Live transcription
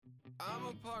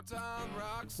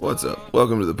What's up?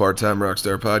 Welcome to the Part-Time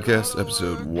Rockstar Podcast,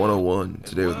 episode 101.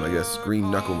 Today with my guests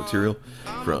Green Knuckle Material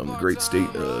from the great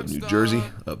state of New Jersey,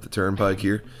 up the turnpike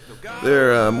here.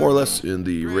 They're more or less in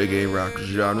the reggae rock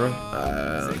genre.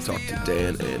 I talked to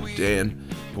Dan and Dan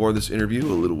for this interview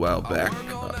a little while back.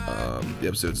 The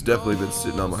episode's definitely been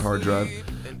sitting on my hard drive.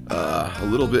 A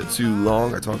little bit too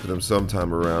long. I talked to them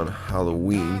sometime around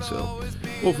Halloween, so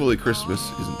hopefully Christmas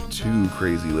isn't too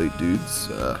crazy late, dudes.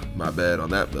 My bad on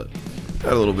that, but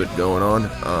got a little bit going on.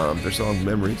 Their song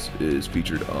Memories is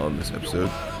featured on this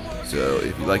episode, so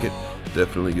if you like it,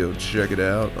 definitely go check it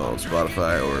out on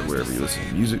Spotify or wherever you listen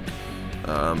to music.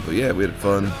 But yeah, we had a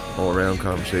fun all-around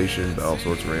conversation about all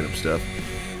sorts of random stuff.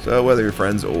 So whether you're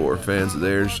friends or fans of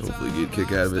theirs, hopefully you get a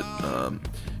kick out of it.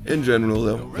 In general,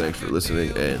 though, thanks for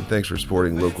listening and thanks for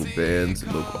supporting local bands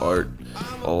and local art,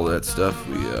 all that stuff.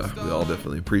 We all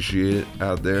definitely appreciate it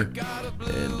out there,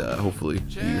 and hopefully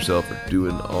you yourself are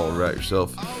doing all right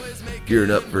yourself,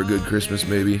 gearing up for a good Christmas,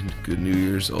 maybe good New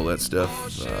Year's, all that stuff.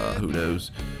 Who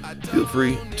knows? Feel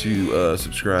free to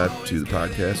subscribe to the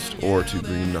podcast or to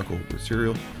Green Knuckle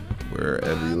Material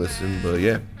wherever you listen. But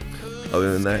yeah,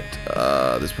 other than that,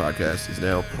 this podcast is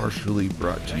now partially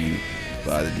brought to you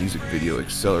by the Music Video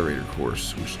Accelerator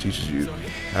course, which teaches you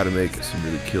how to make some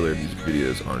really killer music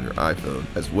videos on your iPhone,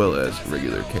 as well as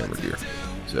regular camera gear.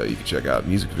 So you can check out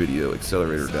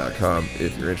musicvideoaccelerator.com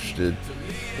if you're interested.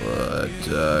 But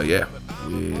yeah,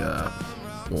 we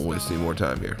won't waste any more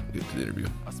time here. Get to the interview.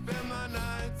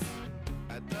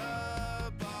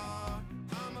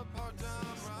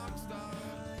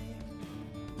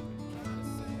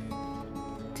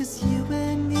 Cause you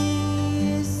and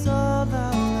me is all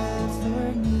I'll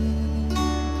ever need.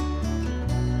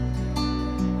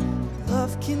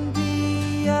 Love can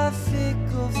be a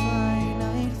fickle,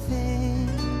 finite thing.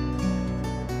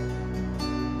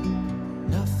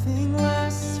 Nothing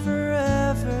lasts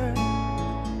forever.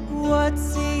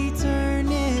 What's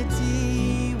eternity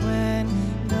when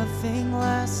nothing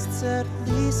lasts? At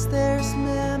least there's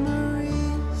memories.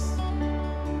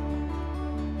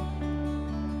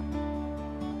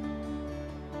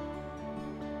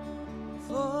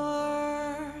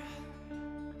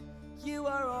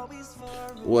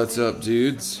 What's up,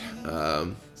 dudes? My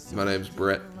name's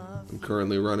Brett. I'm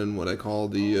currently running what I call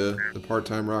the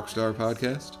Part-Time Rockstar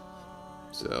Podcast.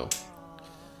 So,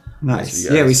 nice. Thanks you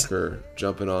guys for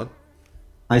jumping on.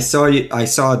 I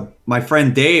saw my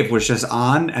friend Dave was just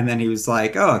on, and then he was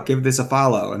like, "Oh, give this a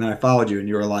follow," and then I followed you, and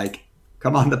you were like,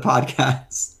 "Come on the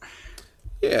podcast."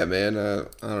 Yeah, man. I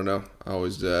don't know. I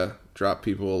always drop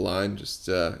people a line just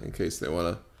in case they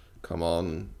want to come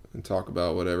on and talk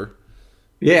about whatever.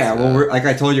 Yeah, well, like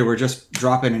I told you, we're just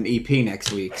dropping an EP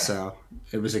next week, so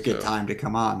it was a good time to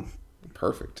come on.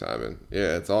 Perfect timing.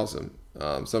 Yeah, it's awesome.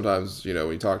 Sometimes, when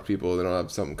you talk to people, they don't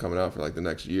have something coming out for like the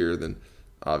next year, then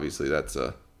obviously that's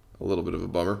a little bit of a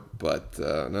bummer. But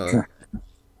no,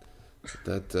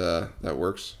 that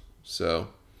works. So,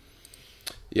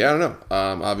 yeah, I don't know.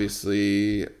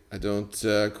 Obviously, I don't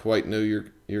quite know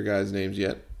your guys' names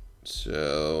yet.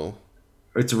 So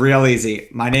it's real easy.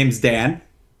 My name's Dan.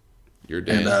 You're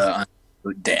Dan. And I'm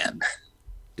Dan.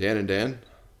 Dan and Dan?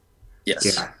 Yes.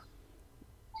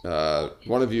 Yeah.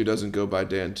 One of you doesn't go by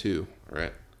Dan too,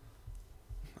 right?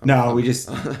 We just...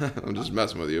 I'm just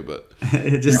messing with you, but...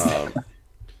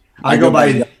 I go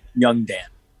by Young Dan.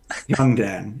 Young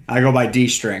Dan. I go by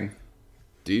D-string.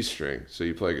 D-string. So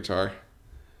you play guitar?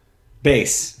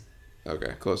 Bass.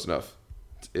 Okay, close enough.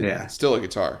 Yeah. It's still a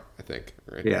guitar, I think.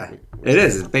 Right? Yeah. It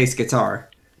is. It's bass guitar.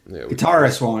 Yeah,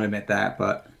 Guitarists won't admit that,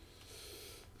 but...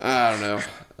 I don't know.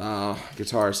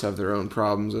 Guitarists have their own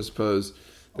problems, I suppose.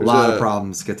 There's a lot of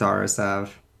problems guitarists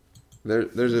have.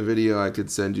 There's a video I could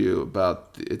send you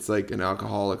about. It's like an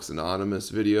Alcoholics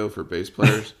Anonymous video for bass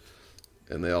players,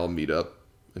 and they all meet up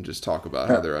and just talk about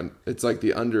how they're. It's like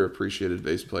the underappreciated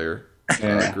bass player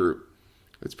group.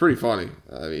 It's pretty funny.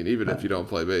 I mean, even if you don't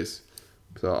play bass,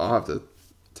 so I'll have to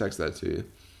text that to you.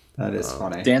 That is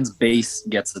funny. Dan's bass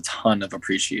gets a ton of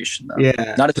appreciation, though.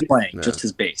 Yeah. Not his playing, just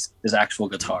his bass, his actual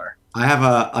guitar. I have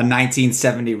a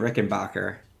 1970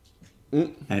 Rickenbacker.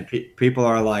 And people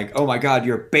are like, "Oh my God,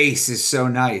 your bass is so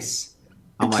nice."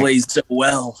 It plays so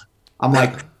well. I'm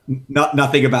like,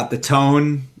 nothing about the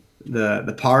tone,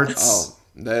 the parts. Oh,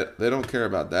 they don't care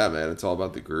about that, man. It's all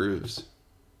about the grooves.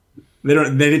 They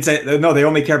didn't say no. They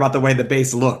only care about the way the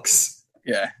bass looks.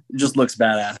 Yeah, it just looks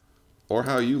badass. Or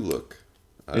how you look.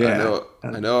 Yeah.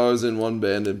 I know I was in one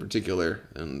band in particular,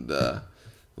 and the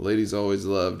ladies always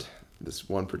loved this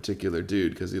one particular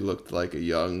dude because he looked like a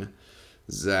young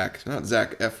not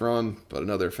Zac Efron, but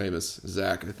another famous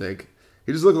Zac, I think.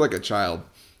 He just looked like a child,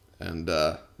 and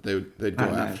they'd go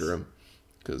Oh, nice. after him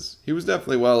because he was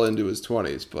definitely well into his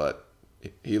 20s, but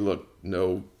he looked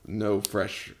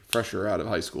fresher out of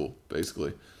high school,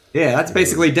 basically. Yeah, that's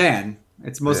basically Dan.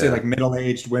 It's mostly Yeah. like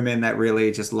middle-aged women that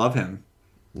really just love him.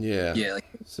 Yeah. Yeah, like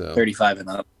So 35 and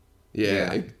up.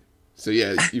 yeah. Yeah. So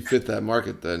yeah, you fit that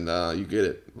market, then you get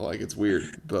it. Like it's weird,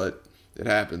 but it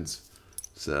happens.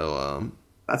 So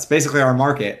That's basically our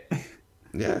market.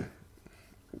 yeah.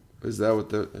 Is that what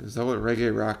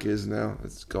reggae rock is now?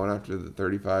 It's going after the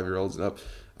 35-year-olds and up.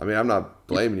 I mean, I'm not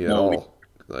blaming you at No, all.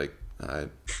 Like I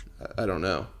don't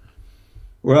know.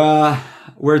 Well,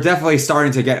 we're definitely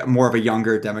starting to get more of a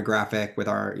younger demographic with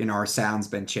our sound's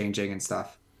been changing and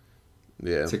stuff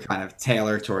Yeah. to kind of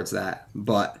tailor towards that.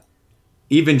 But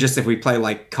even just if we play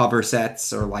like cover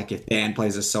sets or like if Dan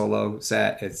plays a solo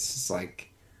set, it's just like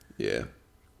Yeah.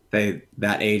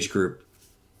 that age group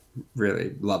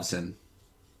really loves him.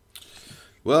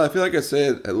 Well, I feel like I say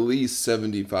it at least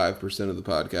 75% of the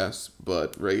podcast,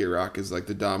 but reggae rock is like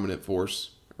the dominant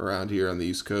force around here on the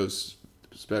East Coast,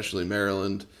 especially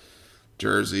Maryland,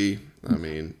 Jersey. I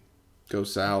mean, go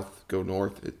south, go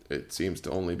north. It seems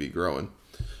to only be growing.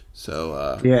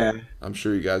 So Yeah. I'm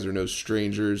sure you guys are no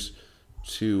strangers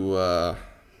to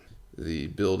the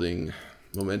building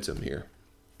momentum here,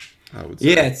 I would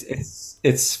say. Yeah,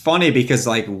 it's funny because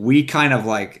like we kind of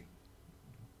like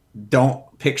don't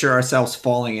picture ourselves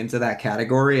falling into that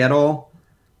category at all,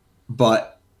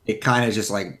 but it kind of just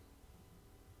like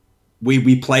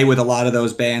we play with a lot of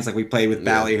those bands. Like we played with Yeah.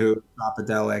 Ballyhoo,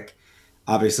 Topodelic,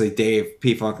 obviously Dave,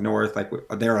 P Funk North. Like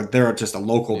they're just a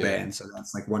local Yeah. band, so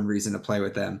that's like one reason to play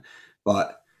with them.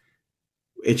 But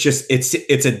it's just it's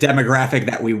a demographic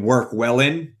that we work well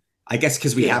in. I guess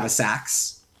because we Yeah. have a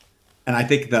sax, and I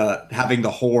think having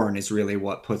the horn is really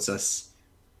what puts us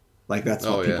like that's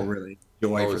what Oh, yeah. people really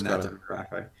enjoy Always from that gotta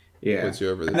demographic. Yeah, Puts you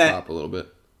over the And then- top a little bit.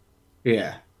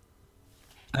 yeah.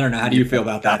 I don't know. How do you feel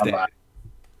about that? Dave?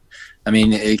 I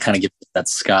mean, it kind of gives that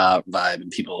ska vibe, and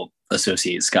people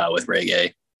associate ska with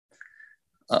reggae.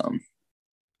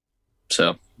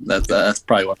 So that's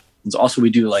probably what. Also, we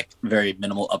do like very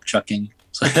minimal upchucking.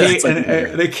 So that's like,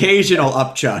 An occasional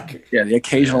upchuck. yeah, the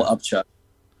occasional upchuck.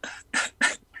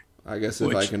 I guess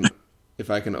Which- if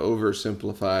I can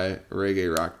oversimplify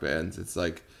reggae rock bands, it's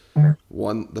like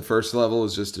the first level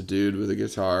is just a dude with a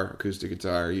guitar, acoustic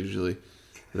guitar usually.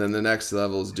 Then the next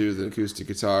level is dude with an acoustic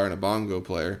guitar and a bongo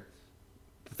player.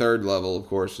 The third level, of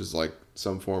course, is like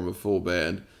some form of full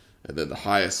band, and then the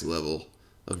highest level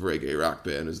of reggae rock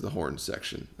band is the horn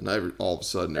section, and all of a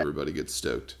sudden everybody gets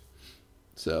stoked.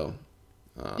 So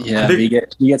Yeah, I think-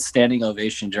 he gets standing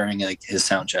ovation during like his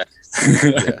sound check.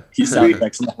 Yeah. He sound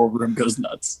checks and the whole room goes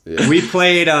nuts. yeah, We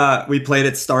played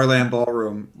at Starland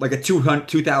Ballroom, like a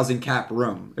 2,000 cap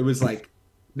room. It was like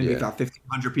maybe Yeah. about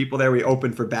 1,500 people there. We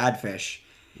opened for Badfish,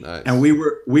 nice. and we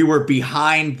were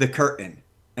behind the curtain,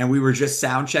 and we were just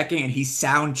sound checking, and he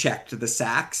sound checked the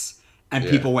sax, and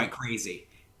Yeah. people went crazy.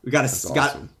 We got That's a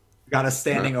awesome. got a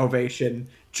standing ovation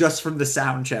just from the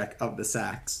sound check of the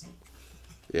sax.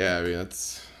 Yeah, I mean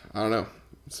I don't know.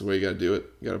 That's the way you got to do it.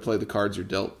 You got to play the cards you're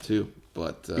dealt too.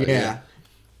 But Yeah.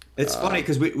 It's funny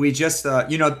because we just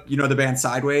you know the band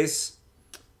Sideways.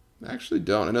 I actually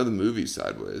don't. I know the movie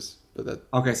Sideways, but that.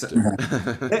 Okay, so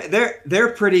they're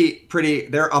pretty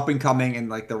they're up and coming in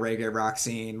like the reggae rock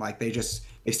scene. Like they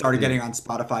started getting on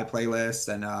Spotify playlists,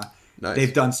 and Nice.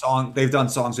 they've done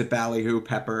songs with Ballyhoo,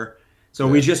 Pepper. So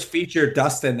we Yeah. just featured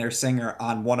Dustin, their singer,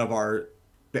 on one of our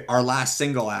last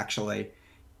single actually,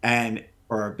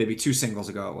 or maybe 2 singles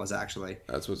ago it was actually.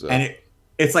 That's what's up. And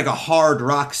it's like a hard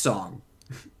rock song.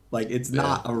 Like it's Yeah.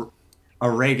 not a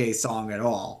reggae song at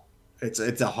all. It's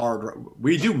a hard.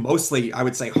 We do mostly, I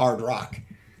would say, hard rock.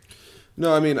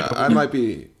 No, I mean I might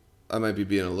be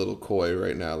being a little coy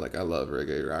right now. Like I love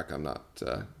reggae rock. I'm not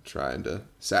trying to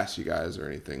sass you guys or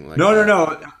anything like No, that.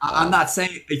 no. I'm not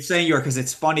saying you're because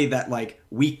it's funny that like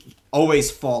we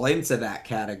always fall into that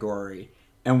category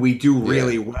and we do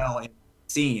really well in the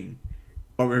scene,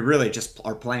 but we really just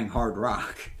are playing hard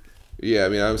rock. Yeah, I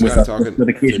mean I was kind of talking with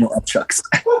occasional upchucks.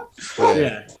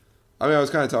 Yeah. I mean I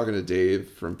was kind of talking to Dave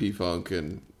from P Funk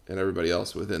and everybody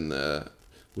else within the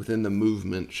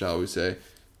movement, shall we say.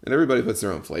 And everybody puts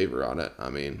their own flavor on it. I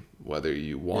mean, whether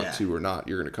you want to or not,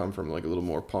 you're going to come from like a little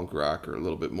more punk rock or a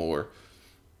little bit more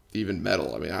even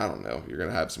metal. I mean, I don't know. You're going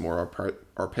to have some more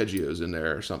arpeggios in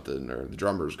there or something, or the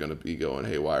drummer's going to be going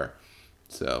haywire.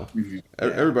 So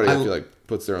everybody, I feel like,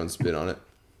 puts their own spin on it.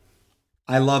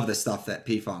 I love the stuff that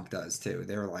P Funk does too.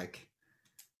 They're like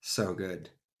so good.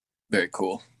 Very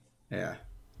cool. Yeah,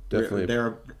 Definitely.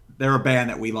 They're a band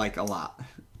that we like a lot.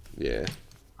 Yeah.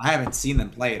 I haven't seen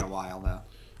them play in a while though.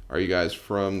 Are you guys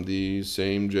from the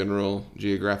same general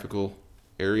geographical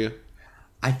area?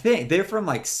 I think they're from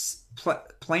like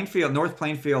Plainfield. North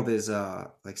Plainfield is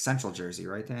like Central Jersey,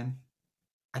 right, Dan?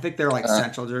 I think they're like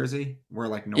Central Jersey. We're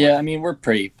like North. Yeah, I mean we're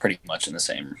pretty much in the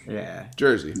same Yeah.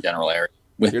 Jersey. general area.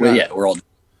 You're We're all.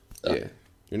 Yeah.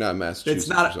 You're not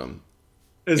Massachusetts or something.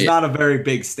 It's not a very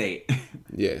big state.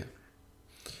 Yeah.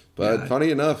 But Yeah.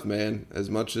 funny enough, man, as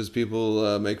much as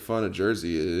people make fun of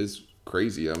Jersey, it is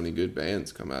crazy how many good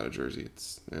bands come out of Jersey.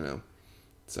 It's,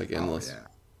 it's like endless. Oh, yeah.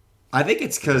 I think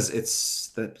it's because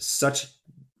it's such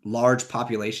large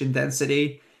population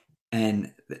density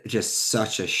and just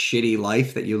such a shitty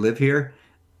life that you live here.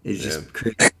 It just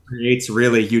creates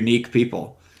really unique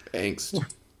people. Angst.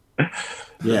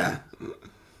 Yeah.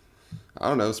 I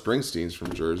don't know. Springsteen's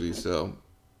from Jersey, so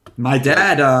My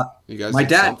dad, you guys my did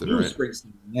dad something knew right.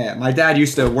 Springsteen. Yeah, my dad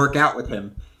used to work out with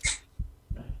him.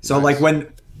 So Nice. like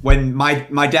when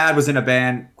my dad was in a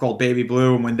band called Baby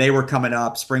Blue, and when they were coming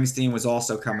up, Springsteen was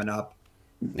also coming up,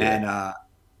 and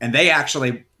they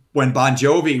actually, when Bon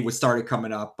Jovi was started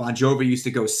coming up, Bon Jovi used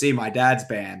to go see my dad's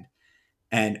band,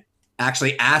 and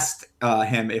actually asked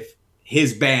him if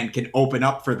his band can open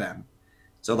up for them.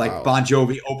 So like Wow. Bon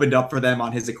Jovi opened up for them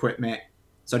on his equipment.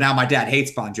 So now my dad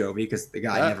hates Bon Jovi because the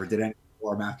guy Yeah. never did anything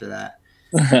for him after that.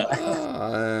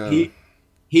 Ah, He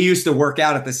used to work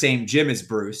out at the same gym as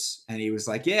Bruce, and he was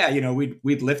like, "Yeah,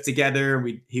 we'd lift together.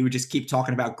 He would just keep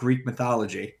talking about Greek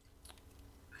mythology."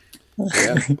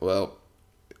 yeah. Well,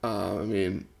 I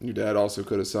mean, your dad also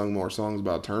could have sung more songs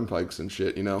about turnpikes and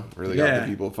shit. Really got Yeah. the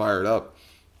people fired up.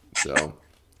 So,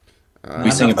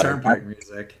 We sing Enough about turnpike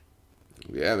music.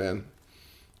 yeah, man.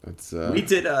 It's We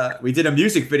did a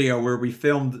music video where we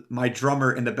filmed my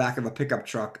drummer in the back of a pickup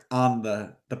truck on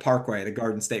the Parkway, the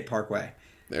Garden State Parkway.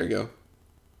 there you go.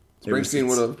 It was- Springsteen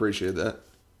would have appreciated that.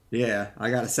 Yeah, I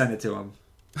gotta send it to him.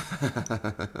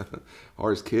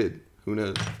 Or his kid. Who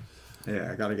knows?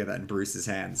 Yeah, I gotta get that in Bruce's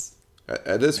hands.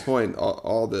 At this point,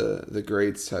 all the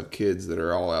greats have kids that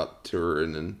are all out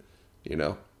touring and,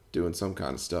 doing some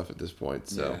kind of stuff at this point.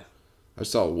 So Yeah. I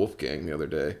saw Wolfgang the other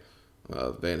day,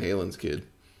 Van Halen's kid.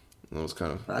 That was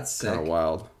kind That's of sick.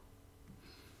 wild.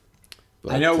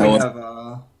 But, I know we How was- have. What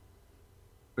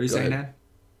are you Go saying, ahead. Dan?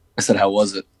 I said, how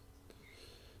was it?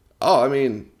 Oh, I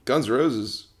mean, Guns N'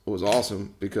 Roses was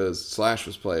awesome because Slash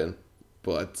was playing.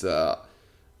 But I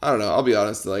don't know. I'll be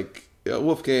honest. Like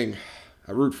Wolfgang,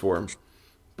 I root for him,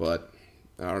 but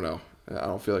I don't know. I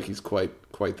don't feel like he's quite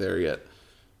there yet.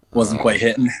 Wasn't quite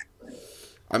hitting.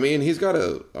 I mean, he's got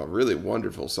a really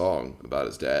wonderful song about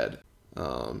his dad.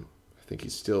 I think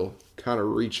he's still kind of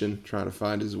reaching, trying to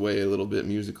find his way a little bit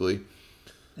musically.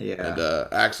 Yeah.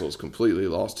 And Axl's completely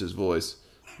lost his voice,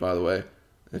 by the way,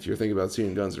 if you're thinking about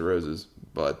seeing Guns N' Roses.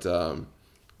 But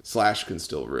Slash can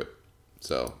still rip.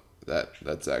 So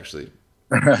that's actually,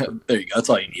 There you go. That's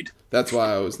all you need. that's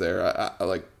why I was there. I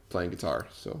like playing guitar,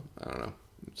 so I don't know.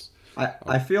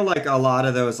 I feel like a lot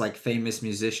of those like famous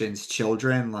musicians'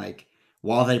 children, like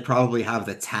while they probably have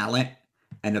the talent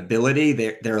and ability,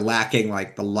 they're lacking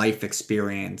like the life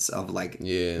experience of like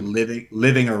Yeah.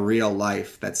 living a real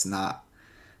life that's not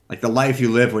like the life you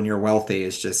live when you're wealthy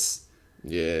is just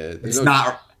Yeah. it's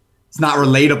not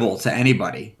relatable to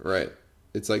anybody. Right.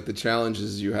 It's like the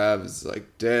challenges you have is like,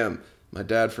 damn, my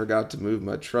dad forgot to move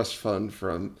my trust fund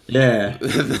from Yeah.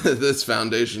 this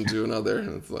foundation to another.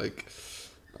 And it's like,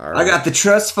 all I right. got the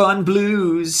trust fund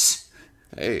blues.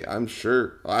 Hey, I'm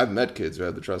sure I've met kids who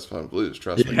have the trust fund blues.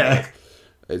 Trust me, Yeah.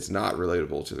 it's not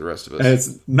relatable to the rest of us.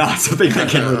 It's not something I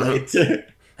can relate to.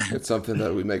 It's something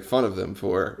that we make fun of them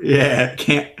for, Yeah,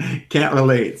 can't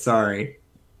relate. Sorry.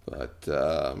 but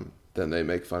then they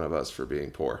make fun of us for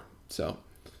being poor. So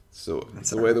That's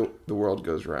the all way the world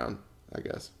goes round, I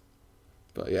guess.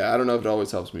 But yeah, I don't know if it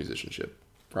always helps musicianship.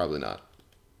 Probably not.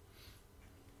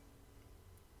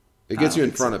 It gets I you don't in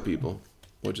think front so. of people,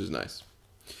 which is nice.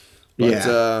 But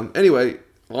Yeah. anyway,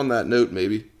 on that note,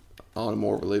 maybe on a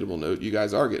more relatable note, you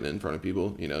guys are getting in front of people.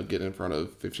 Getting in front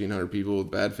of 1,500 people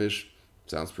with Badfish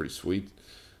sounds pretty sweet.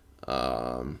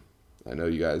 I know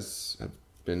you guys have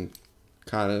been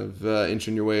kind of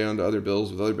inching your way onto other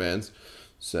bills with other bands.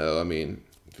 So, I mean,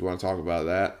 if you want to talk about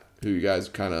that, who you guys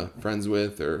kind of friends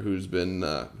with, or who's been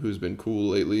cool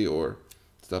lately, or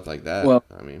stuff like that. Well-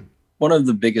 I mean, One of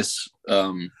the biggest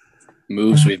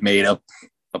moves we've made up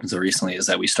until recently is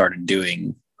that we started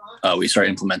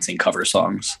implementing cover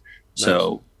songs.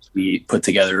 So we put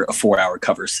together a 4-hour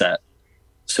cover set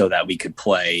so that we could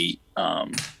play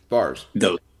bars.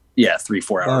 those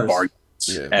 3-4 hour Bars.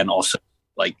 bars Yeah. and also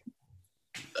like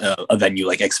a venue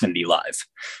like Xfinity Live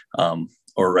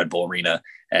or Red Bull Arena.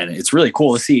 And it's really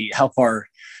cool to see how far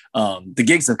the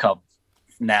gigs have come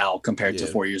now compared to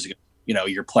 4 years ago. You know,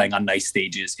 you're playing on nice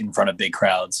stages in front of big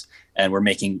crowds, and we're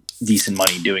making decent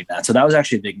money doing that. So that was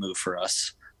actually a big move for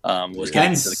us. Was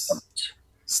getting into the covers.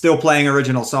 Still playing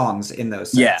original songs in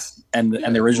those sets. Yeah, and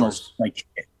the originals, like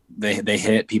they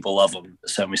hit, people love them.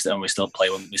 So we still play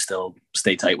them. We still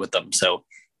stay tight with them. So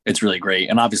it's really great.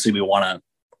 And obviously, we want to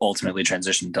ultimately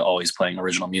transition to always playing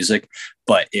original music,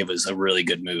 but it was a really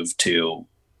good move to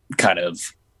kind of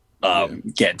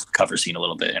get into the cover scene a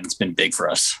little bit, and it's been big for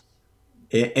us.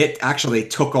 It actually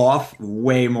took off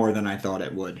way more than I thought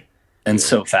it would, and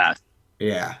so fast.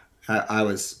 Yeah, I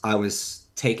was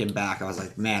taken back. I was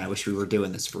like, man, I wish we were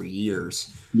doing this for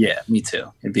years. Yeah, me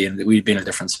too. We'd be in a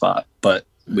different spot, but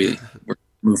we're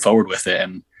moved forward with it,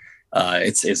 and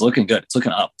it's looking good. It's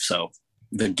looking up. So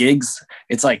the gigs,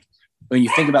 it's like when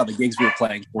you think about the gigs we were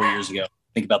playing 4 years ago,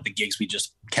 think about the gigs we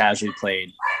just casually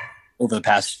played over the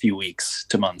past few weeks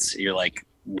to months. You're like,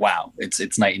 wow,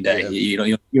 it's night and day. Yeah. You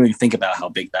don't even think about how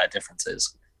big that difference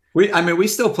is. We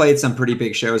still played some pretty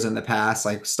big shows in the past,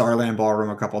 like Starland Ballroom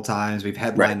a couple times. We've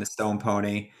headlined the Stone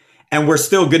Pony, and we're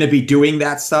still going to be doing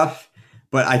that stuff.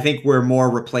 But I think we're more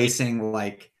replacing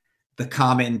like the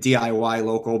common DIY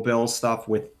local bill stuff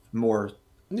with more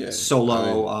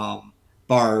solo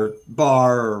bar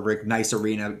or nice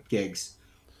arena gigs.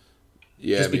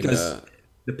 Yeah, just because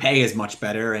the pay is much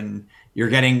better and you're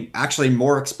getting actually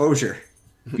more exposure.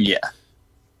 Yeah.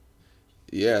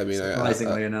 Yeah, I mean,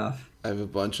 surprisingly enough. I have a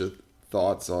bunch of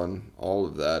thoughts on all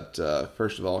of that.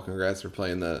 First of all, congrats for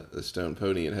playing the Stone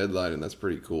Pony and headlining. That's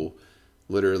pretty cool.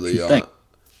 Literally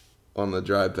on the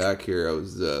drive back here, I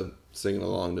was singing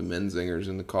along to Menzingers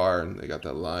in the car, and they got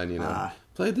that line,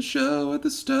 played the show at the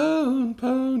Stone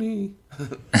Pony.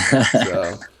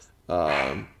 So,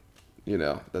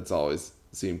 that's always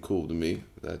seemed cool to me.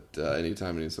 That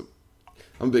anytime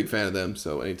I'm a big fan of them,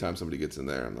 so anytime somebody gets in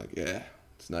there, I'm like, yeah,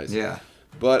 it's nice. Yeah.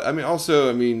 But I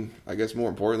guess more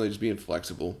importantly, just being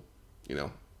flexible.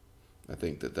 I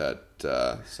think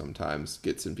that sometimes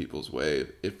gets in people's way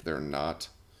if they're not.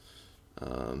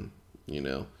 No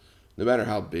matter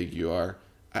how big you are,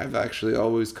 I've actually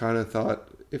always kind of thought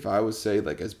if I was, say,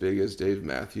 like as big as Dave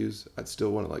Matthews, I'd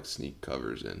still want to like sneak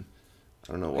covers in.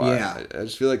 I don't know why. Yeah. I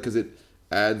just feel like because it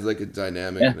adds like a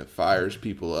dynamic and it fires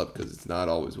people up because it's not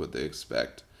always what they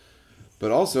expect.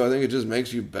 But also, I think it just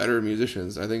makes you better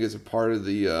musicians. I think it's a part of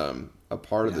the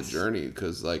the journey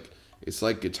because like it's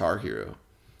like Guitar Hero.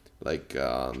 Like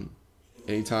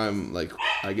anytime like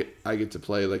I get to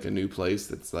play like a new place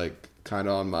that's like kind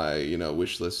of on my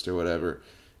wish list or whatever,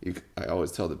 I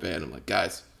always tell the band, I'm like,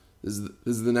 guys, this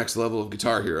is the next level of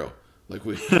Guitar Hero. Like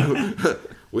we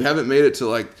we haven't made it to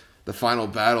like the final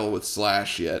battle with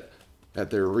Slash yet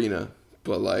at their arena.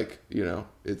 But like,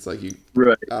 it's like I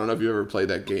don't know if you ever played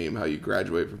that game, how you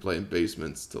graduate from playing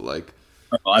basements to like.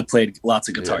 Oh, I played lots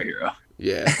of Guitar Hero.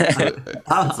 Yeah.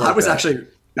 I was actually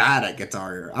bad at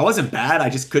Guitar Hero. I wasn't bad. I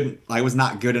just couldn't, I was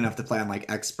not good enough to play on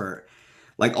like expert.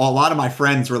 Like a lot of my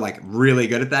friends were like really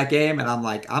good at that game. And I'm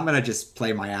like, I'm going to just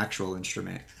play my actual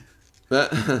instrument.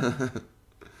 Because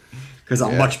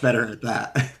I'm much better at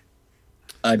that.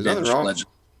 There's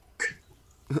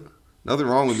nothing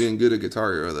wrong with being good at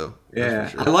Guitar Hero, though. Yeah,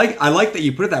 sure. I like that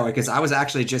you put it that way because I was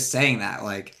actually just saying that.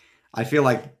 Like, I feel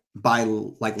like by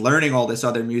like learning all this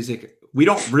other music, we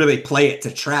don't really play it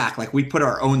to track. Like, we put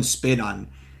our own spin on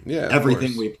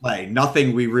everything we play.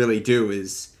 Nothing we really do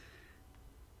is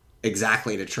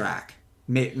exactly to track.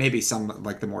 Maybe some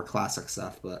like the more classic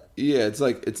stuff, but yeah, it's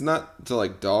like it's not to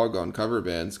like dog on cover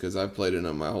bands because I've played in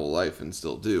them my whole life and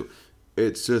still do.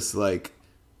 It's just like.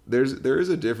 There is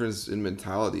a difference in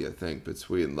mentality, I think,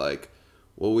 between like,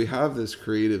 well, we have this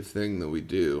creative thing that we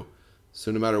do,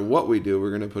 so no matter what we do, we're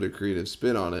going to put a creative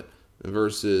spin on it,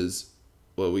 versus,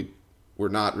 well, we're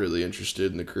not really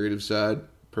interested in the creative side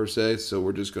per se, so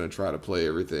we're just going to try to play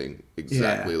everything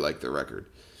exactly like the record.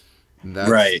 And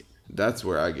that's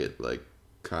where I get like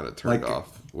kind of turned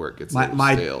off, where it gets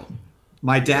stale.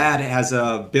 My dad has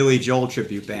a Billy Joel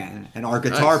tribute band, and our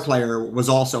guitar player was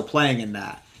also playing in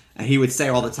that. And he would say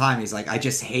all the time, he's like, I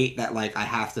just hate that, like, I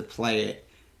have to play it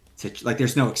to, like,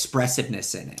 there's no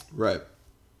expressiveness in it. Right.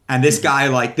 And this guy,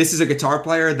 like, this is a guitar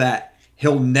player that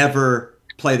he'll never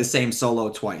play the same solo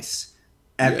twice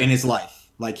in his life.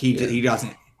 Like, he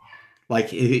doesn't.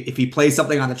 Like, if he plays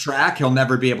something on the track, he'll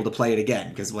never be able to play it again.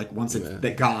 Because, like, once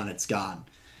it's gone, it's gone.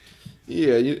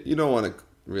 Yeah, you don't want to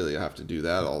really have to do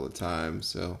that all the time,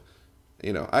 so...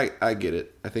 I get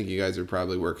it. I think you guys are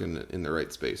probably working in the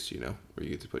right space, where you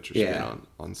get to put your spin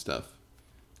on stuff.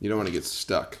 You don't want to get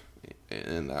stuck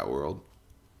in that world.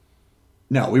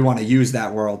 No, we want to use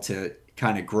that world to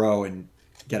kind of grow and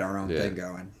get our own thing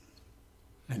going.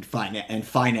 and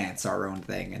finance our own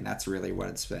thing, and that's really what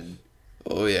it's been.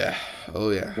 Oh yeah,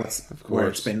 Where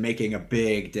it's been making a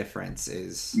big difference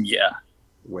is Yeah.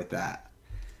 with that.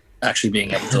 Actually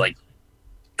being able to like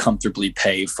comfortably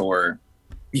pay for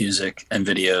music and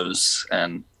videos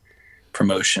and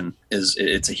promotion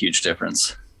it's a huge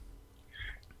difference.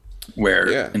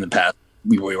 Where in the past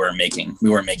we weren't making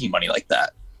money like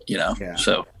that, you know. Yeah.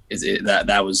 So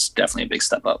that was definitely a big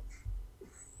step up.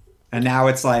 And now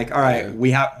it's like, all right,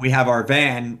 Yeah. we have our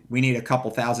van. We need a couple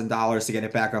 $1,000s to get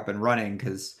it back up and running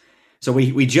so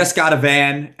we just got a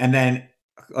van, and then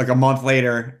like a month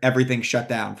later everything shut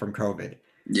down from COVID.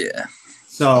 Yeah.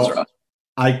 So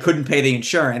I couldn't pay the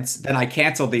insurance. Then I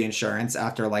canceled the insurance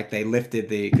after like they lifted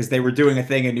because they were doing a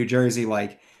thing in New Jersey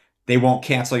like they won't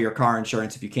cancel your car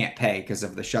insurance if you can't pay because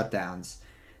of the shutdowns.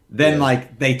 Then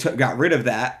like they got rid of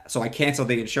that, so I canceled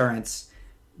the insurance.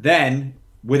 Then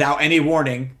without any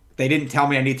warning, they didn't tell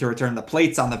me I need to return the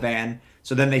plates on the van,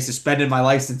 so then they suspended my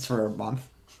license for a month.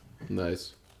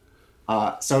 Nice.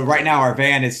 So right now our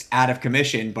van is out of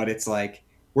commission, but it's like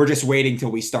we're just waiting till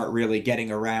we start really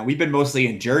getting around. We've been mostly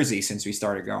in Jersey since we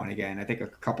started going again. I think a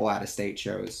couple out of state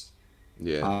shows.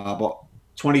 Yeah. But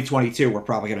 2022, we're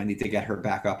probably going to need to get her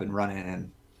back up and running.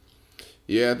 And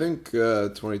yeah, I think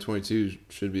 2022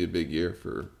 should be a big year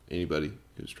for anybody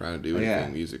who's trying to do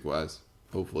anything music-wise,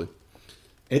 hopefully.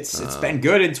 It's been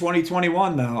good in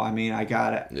 2021, though. I mean, I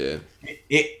got it. Yeah.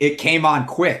 It came on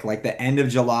quick, like the end of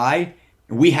July.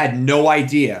 We had no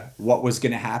idea what was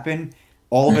going to happen.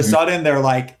 All of a sudden, they're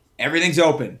like, everything's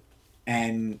open.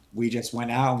 And we just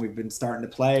went out, and we've been starting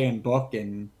to play and book.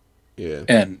 And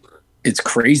And it's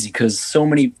crazy because so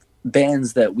many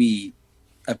bands that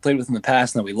I've played with in the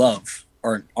past and that we love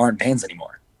aren't bands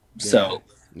anymore. Yeah. So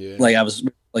Yeah. like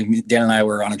Dan and I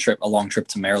were on a long trip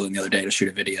to Maryland the other day to shoot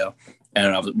a video.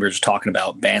 And we were just talking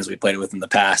about bands we played with in the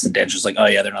past, and Dan's just like, "Oh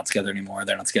yeah, they're not together anymore.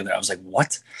 They're not together." I was like,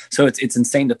 "What?" So it's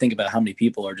insane to think about how many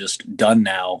people are just done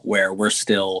now, where we're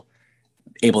still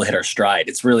able to hit our stride.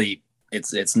 It's really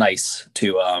it's nice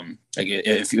to like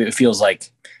it feels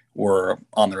like we're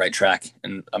on the right track,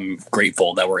 and I'm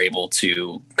grateful that we're able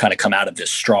to kind of come out of this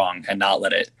strong and not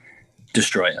let it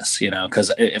destroy us. You know,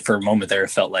 because for a moment there, it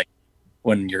felt like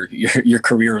when your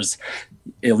career was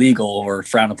illegal or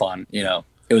frowned upon, you know.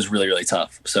 It was really, really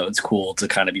tough. So it's cool to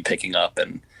kind of be picking up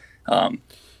and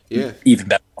even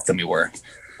better off than we were.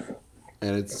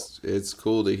 And it's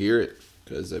cool to hear it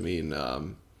because, I mean,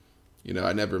 you know,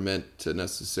 I never meant to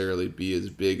necessarily be as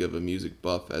big of a music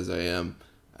buff as I am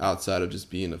outside of just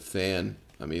being a fan.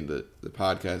 I mean, the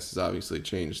podcast has obviously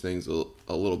changed things a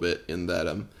little bit in that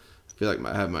I feel like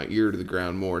I have my ear to the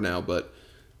ground more now. But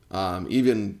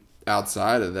even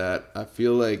outside of that, I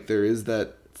feel like there is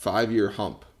that 5-year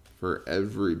hump for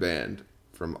every band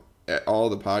from all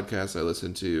the podcasts I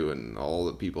listen to and all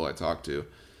the people I talk to.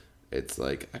 It's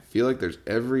like I feel like there's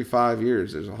every 5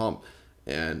 years there's a hump,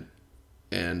 and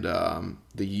the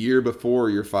year before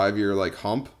your 5-year like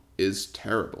hump is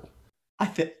terrible.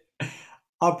 I'm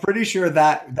pretty sure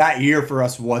that year for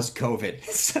us was COVID.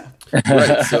 So.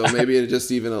 Right, so maybe it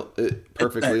just it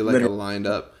perfectly like aligned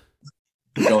up.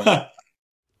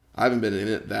 I haven't been in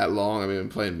it that long. I've been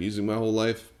playing music my whole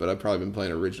life, but I've probably been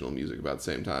playing original music about the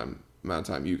same amount of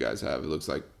time you guys have. It looks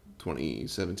like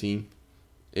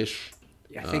 2017-ish.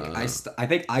 Yeah, I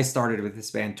think I started with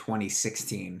this band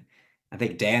 2016. I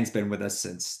think Dan's been with us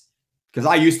since, because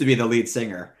I used to be the lead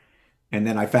singer, and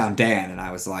then I found Dan, and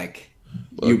I was like,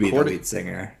 "You be the lead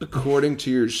singer." According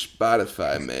to your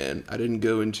Spotify, man, I didn't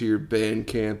go into your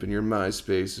Bandcamp and your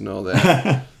MySpace and all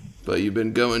that. But you've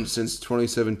been going since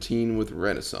 2017 with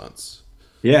Renaissance.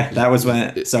 Yeah, that was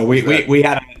when. So we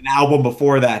had an album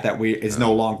before that is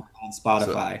no longer on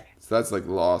Spotify. So that's like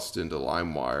lost into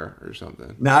LimeWire or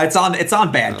something. No, it's on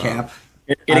Bandcamp.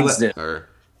 It exists.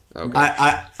 Okay.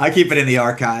 I keep it in the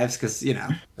archives because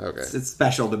Okay. it's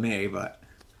special to me. But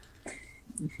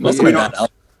Most of that album.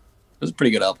 It was a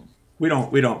pretty good album. We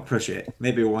don't push it.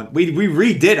 Maybe one. We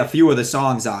redid a few of the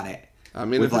songs on it. I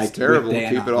mean, if it's terrible,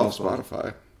 keep it off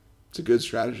Spotify. It's a good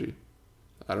strategy.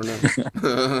 I don't know.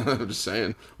 I'm just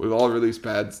saying. We've all released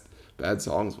bad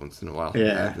songs once in a while. Yeah.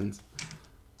 It happens.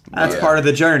 That's part of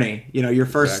the journey. Your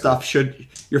first stuff should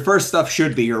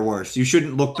be your worst. You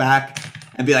shouldn't look back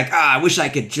and be like, I wish I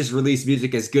could just release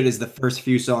music as good as the first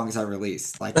few songs I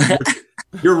released. Like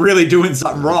you're really doing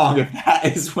something wrong if that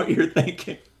is what you're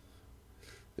thinking.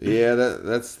 Yeah,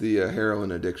 that's the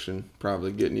heroin addiction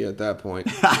probably getting you at that point.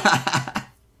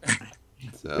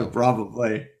 So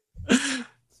probably.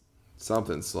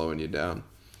 Something's slowing you down.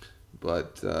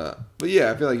 But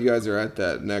yeah, I feel like you guys are at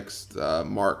that next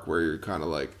mark where you're kind of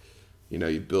like, you know,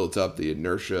 you built up the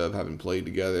inertia of having played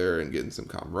together and getting some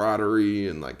camaraderie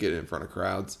and like getting in front of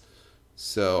crowds.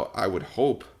 So I would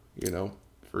hope, you know,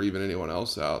 for even anyone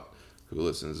else out who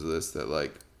listens to this, that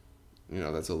like, you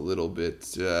know, that's a little bit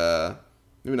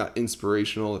maybe not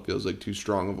inspirational. It feels like too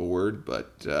strong of a word,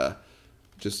 but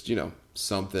just, you know,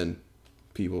 something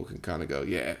people can kind of go,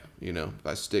 yeah, you know, if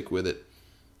I stick with it,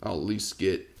 I'll at least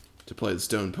get to play the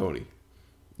Stone Pony,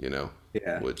 you know,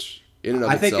 Yeah. which in and of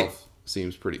I think itself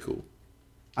seems pretty cool.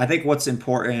 I think what's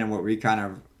important and what we kind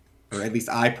of, or at least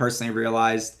I personally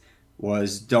realized,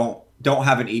 was don't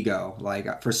have an ego.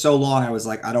 Like for so long, I was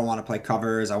like, I don't want to play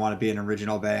covers. I want to be an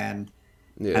original band.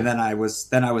 Yeah, And then I was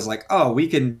like, oh, we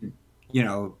can, you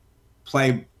know,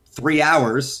 play 3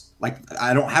 hours. Like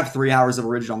I don't have 3 hours of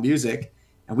original music,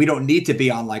 and we don't need to be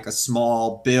on like a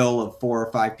small bill of 4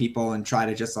 or 5 people and try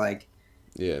to just like,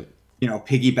 yeah, you know,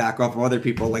 piggyback off of other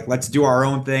people. Like let's do our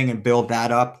own thing and build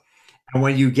that up. And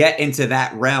when you get into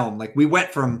that realm, like we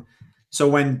went from, so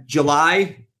when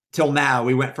July till now,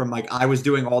 we went from like I was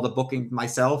doing all the booking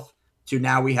myself to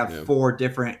now we have yeah. 4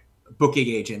 different booking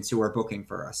agents who are booking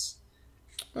for us.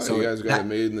 Oh, So you guys got that- it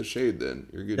made in the shade then.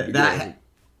 You're good to that- go.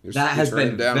 You're, that has turning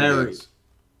been down very- gigs.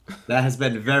 That has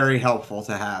been very helpful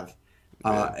to have.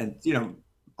 And you know,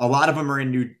 a lot of them are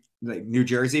in New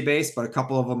Jersey based, but a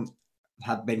couple of them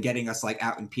have been getting us like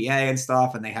out in PA and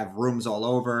stuff, and they have rooms all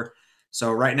over.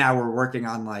 So right now we're working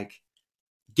on like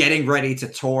getting ready to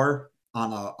tour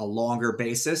on a longer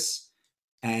basis,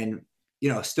 and you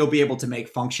know, still be able to make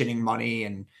functioning money.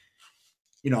 And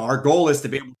you know, our goal is to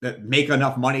be able to make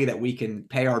enough money that we can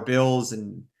pay our bills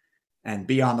and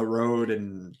be on the road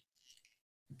and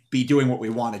be doing what we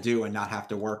want to do and not have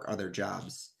to work other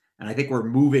jobs. And I think we're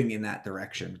moving in that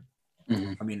direction.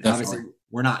 Mhm. I mean, Definitely. obviously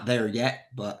we're not there yet,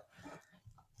 but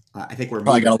I think we're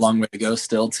Probably moving. got a long way to go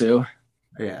still too.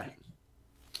 Yeah.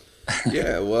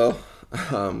 Yeah, well,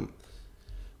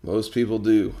 most people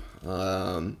do.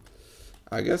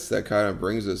 I guess that kind of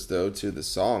brings us though to the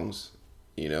songs,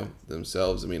 you know,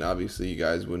 themselves. I mean, obviously you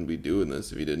guys wouldn't be doing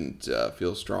this if you didn't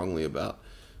feel strongly about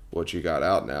what you got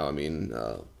out now. I mean,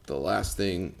 the last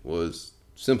thing was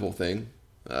Simple Thing,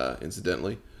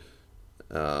 incidentally.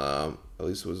 At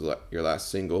least it was your last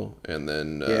single, and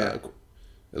then Yeah.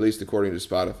 at least according to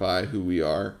Spotify, Who We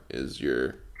Are is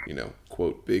your, you know,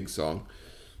 quote, big song.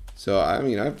 So, I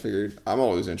mean, I figured I'm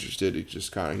always interested to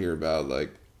just kind of hear about,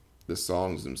 like, the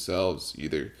songs themselves,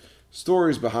 either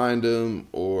stories behind them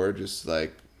or just,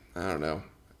 like, I don't know,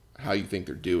 how you think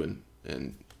they're doing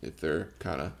and if they're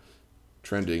kind of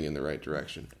trending in the right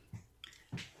direction.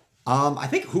 I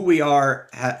think Who We Are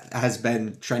has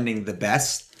been trending the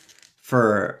best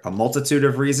for a multitude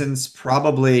of reasons.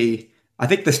 Probably, I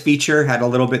think this feature had a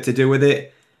little bit to do with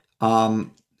it.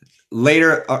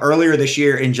 Earlier this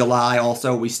year in July,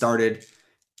 also we started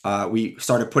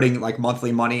putting like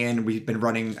monthly money in.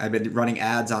 I've been running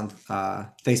ads on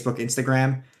Facebook,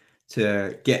 Instagram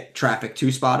to get traffic to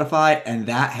Spotify, and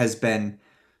that has been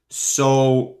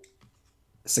so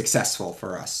successful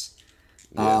for us.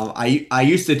 Yeah. I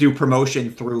used to do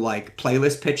promotion through like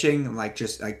playlist pitching and like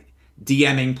just like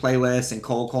DMing playlists and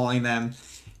cold calling them,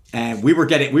 and we were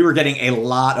getting a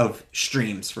lot of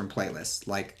streams from playlists,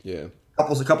 like Yeah.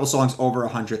 a couple songs over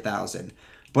 100,000,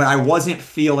 but I wasn't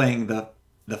feeling the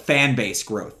fan base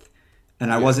growth,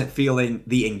 and I wasn't feeling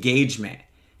the engagement.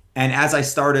 And as I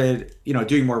started, you know,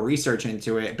 doing more research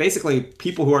into it, basically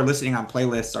people who are listening on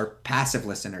playlists are passive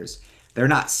listeners. They're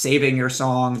not saving your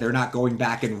song. They're not going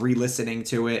back and re-listening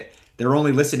to it. They're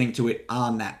only listening to it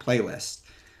on that playlist.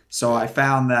 So I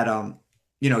found that,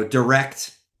 you know,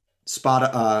 direct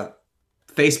Facebook,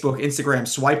 Instagram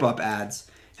swipe up ads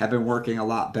have been working a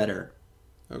lot better.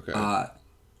 Okay.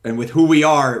 And with Who We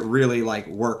Are, it really like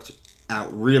worked out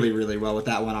really, really well with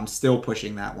that one. I'm still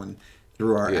pushing that one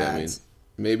through our Yeah, I mean, ads.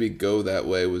 maybe Go That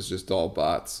Way was just all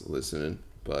bots listening,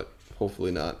 but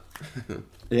hopefully not.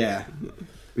 Yeah.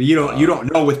 You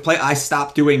don't know with I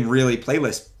stopped doing really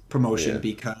playlist promotion Yeah.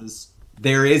 because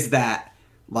there is that,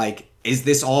 like, is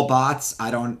this all bots?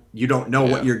 You don't know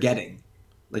what Yeah. you're getting.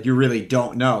 Like, you really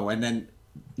don't know. And then,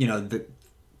 you know,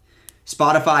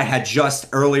 Spotify had just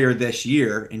earlier this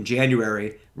year in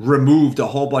January removed a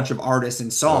whole bunch of artists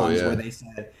and songs yeah. where they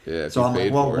said, Yeah, if so you I'm like,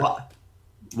 paid well,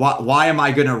 for it. why am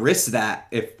I going to risk that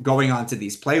if going onto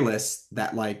these playlists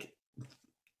that like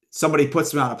somebody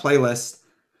puts me on a playlist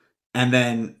and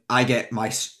then I get my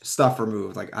stuff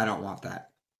removed? Like, I don't want that.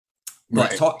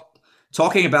 But Right.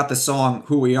 talking about the song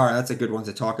Who We Are, that's a good one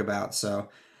to talk about. So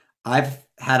I've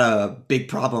had a big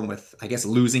problem with, I guess,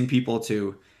 losing people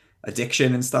to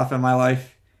addiction and stuff in my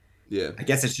life. Yeah. I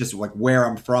guess it's just like where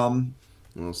I'm from.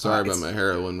 Well, sorry about it's- my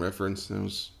heroin reference. It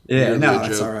was Yeah, merely no, a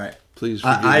that's joke. all right. Please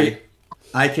forgive me.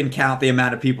 I can count the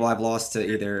amount of people I've lost to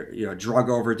either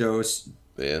drug overdose,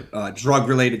 Yeah. drug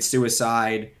related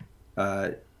suicide,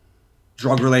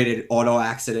 drug related auto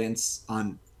accidents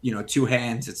on two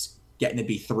hands. It's getting to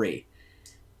be three.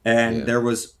 And there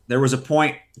was a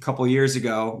point a couple years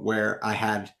ago where I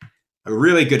had a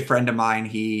really good friend of mine.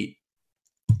 He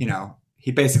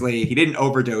didn't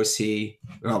overdose. We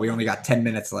only got 10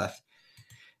 minutes left.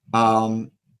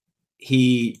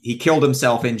 He killed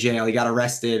himself in jail. He got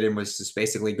arrested and was just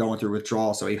basically going through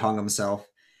withdrawal. So he hung himself.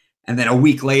 And then a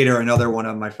week later, another one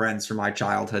of my friends from my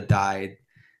childhood died,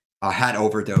 had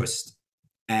overdosed.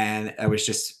 And I was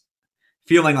just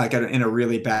feeling like in a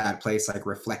really bad place, like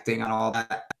reflecting on all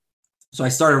that. So I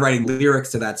started writing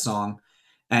lyrics to that song.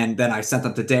 And then I sent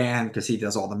them to Dan because he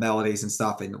does all the melodies and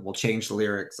stuff and we'll change the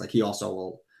lyrics. Like he also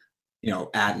will,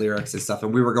 add lyrics and stuff.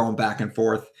 And we were going back and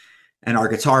forth. And our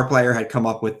guitar player had come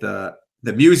up with the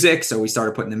music. So we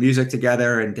started putting the music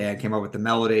together and Dan came up with the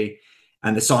melody.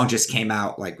 And the song just came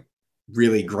out like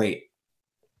really great.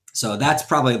 So that's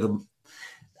probably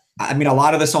a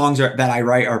lot of the songs that I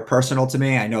write are personal to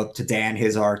me. I know to Dan,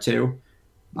 his are too.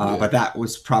 But that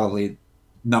was probably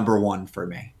number one for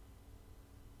me.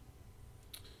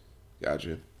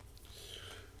 Gotcha.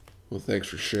 Well, thanks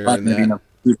for sharing that.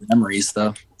 Memories,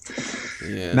 though.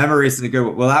 Yeah. Memories is a good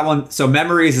one. Well, that one. So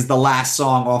Memories is the last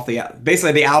song off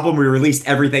basically the album. We released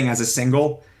everything as a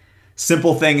single.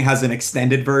 Simple Thing has an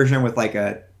extended version with like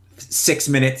a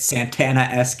 6-minute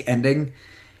Santana-esque ending.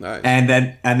 Nice. And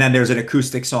then there's an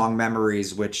acoustic song,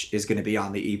 Memories, which is going to be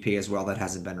on the EP as well that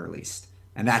hasn't been released.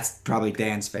 And that's probably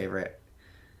Dan's favorite.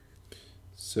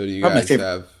 So do you guys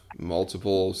have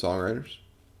multiple songwriters?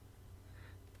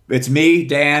 It's me,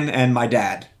 Dan, and my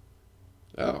dad.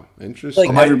 Oh,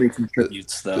 interesting. Like everybody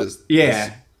contributes, though.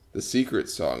 The secret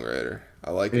songwriter.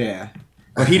 I like it. Yeah.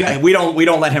 But we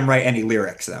don't let him write any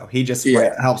lyrics though. He just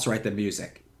helps write the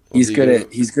music. He's good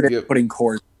at putting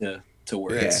chords to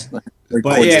words.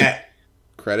 Yeah.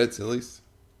 Credits at least.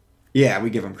 Yeah, we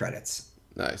give him credits.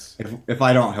 Nice. If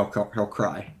I don't, he'll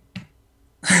cry.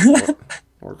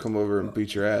 Or come over and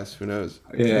beat your ass. Who knows?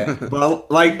 Yeah. But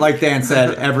like Dan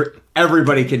said,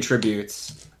 everybody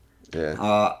contributes. Yeah.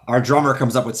 Our drummer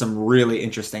comes up with some really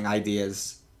interesting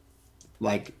ideas,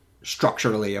 like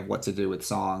structurally of what to do with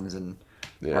songs, and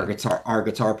our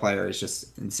guitar player is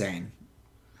just insane.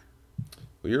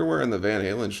 Well, you're wearing the Van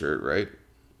Halen shirt, right?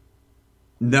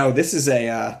 No, this is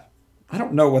I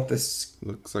don't know what this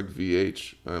looks like.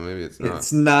 VH. Maybe it's not.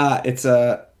 It's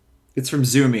not. It's from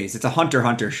Zoomies. It's a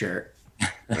Hunter shirt.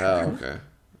 Oh, okay.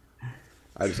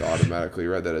 I just automatically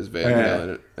read that as Van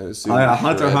Halen and assumed I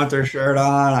got a Hunter shirt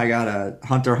on. I got a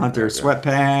Hunter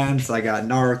sweatpants. I got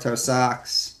Naruto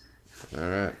socks. All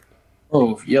right.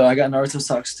 Oh, yo, I got Naruto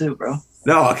socks too, bro.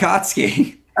 No,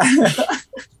 Akatsuki.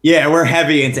 Yeah, we're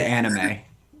heavy into anime.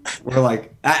 We're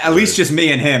like, at least just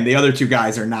me and him. The other two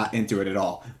guys are not into it at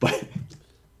all. But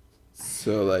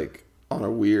so, like, on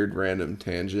a weird random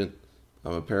tangent,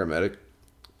 I'm a paramedic,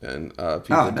 and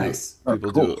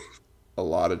people do a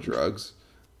lot of drugs,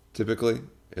 typically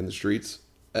in the streets.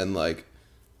 And like,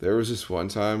 there was this one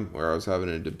time where I was having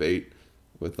a debate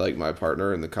with like my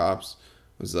partner and the cops.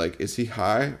 Was like, is he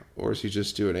high or is he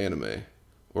just doing anime,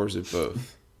 or is it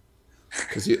both?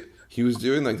 Because he was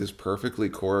doing like this perfectly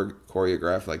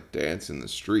choreographed like dance in the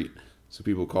street, so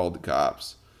people called the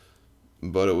cops.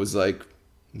 But it was like,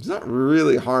 he's not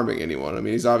really harming anyone. I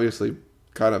mean, he's obviously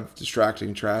kind of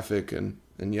distracting traffic and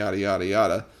yada yada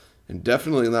yada, and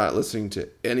definitely not listening to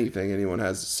anything anyone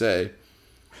has to say.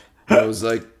 And I was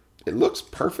like, it looks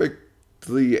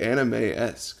perfectly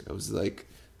anime-esque. I was like,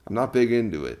 I'm not big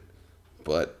into it,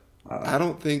 but I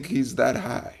don't think he's that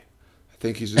high. I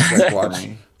think he's just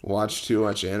like watch too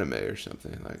much anime or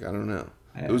something. Like, I don't know.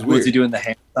 It was weird. Was he doing the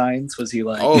hand signs? Was he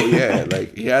like? Oh yeah,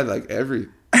 like he had like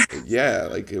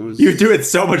like it was. You do it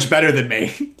so much better than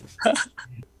me.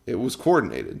 It was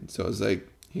coordinated, so I was like,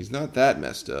 he's not that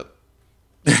messed up.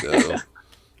 So,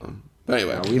 but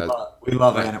anyway, we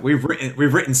love anime. We've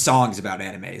written songs about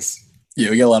animes. Yeah,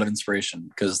 we get a lot of inspiration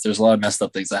because there's a lot of messed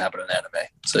up things that happen in anime.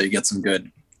 So you get some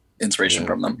good inspiration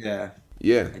from them. Yeah.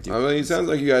 Yeah. I mean, it sounds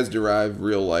like you guys derive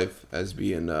real life as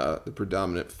being the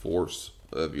predominant force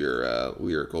of your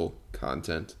lyrical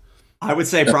content. I would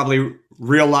say probably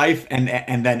real life and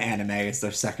then anime is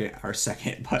our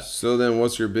second. But so then,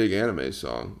 what's your big anime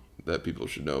song that people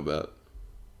should know about?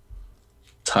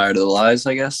 Tired of the Lies,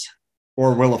 I guess.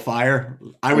 Or Will of Fire.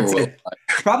 I would say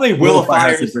probably Will of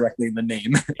Fire is directly in the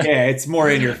name. Yeah, it's more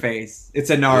in your face. It's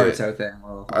a Naruto thing.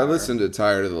 I listened to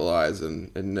Tired of the Lies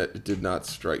and it did not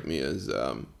strike me as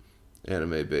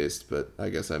anime based, but I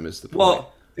guess I missed the point.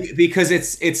 Well, because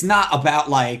it's not about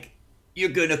like you're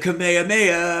gonna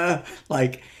Kamehameha.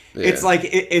 Like it's Yeah. like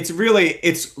it's really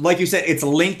it's like you said, it's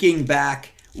linking back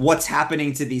what's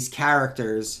happening to these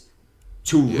characters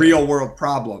to Yeah. real world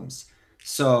problems.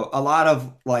 So a lot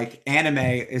of like anime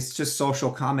is just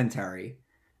social commentary,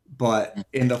 but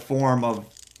in the form of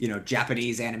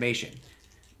Japanese animation.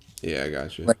 Yeah, I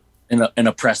got you. Like and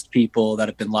oppressed people that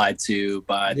have been lied to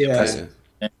by the oppressed.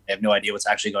 Yeah. They have no idea what's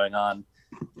actually going on.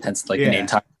 Hence, like Yeah. the name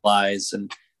Time Lies,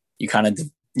 and you kind of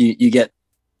you get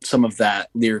some of that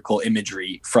lyrical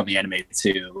imagery from the anime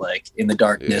too. Like in the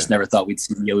darkness, Yeah. never thought we'd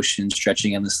see the ocean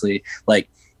stretching endlessly. Like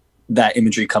that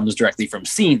imagery comes directly from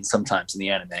scenes sometimes in the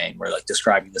anime, and we're like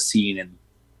describing the scene and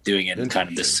doing it in kind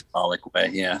of this symbolic way.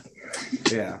 Yeah.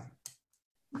 Yeah.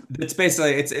 It's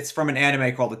basically it's from an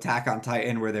anime called Attack on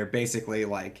Titan, where they're basically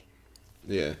like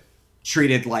Yeah.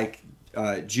 treated like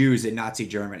Jews in Nazi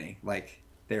Germany. Like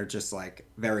they're just like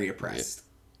very oppressed.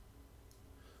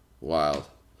 Wild.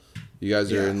 You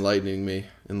guys are Yeah. enlightening me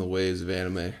in the ways of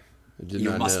anime. I did You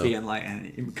not must know. be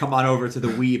enlightened. Come on over to the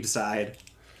weeb side.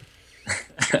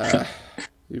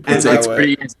 You put it It's that It's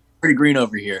way. pretty green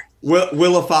over here.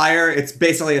 Will of Fire, it's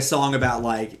basically a song about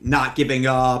like not giving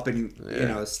up and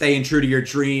Yeah. staying true to your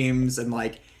dreams, and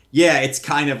like it's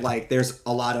kind of like there's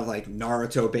a lot of like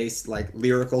Naruto based like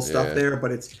lyrical stuff Yeah. there,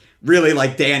 but it's really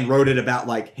like Dan wrote it about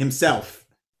like himself,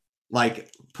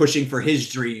 like pushing for his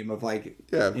dream of like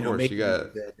Yeah, of course. making You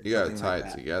got music and you got to something tie like it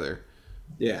that. together.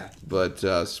 Yeah.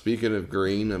 But speaking of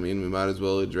green, I mean, we might as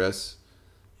well address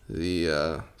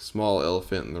the small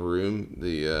elephant in the room,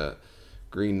 the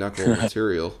green knuckle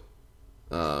material.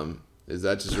 Is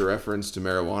that just a reference to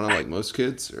marijuana like most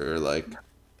kids? Or like,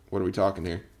 what are we talking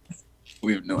here?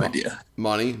 We have no idea.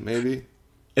 Money, maybe?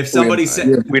 If somebody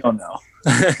said We don't know.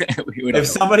 we don't know. if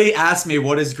somebody asked me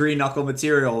what does green knuckle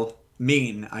material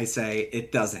mean, I say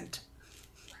it doesn't.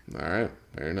 All right,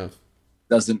 fair enough.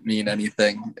 Doesn't mean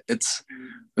anything.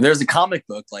 There's a comic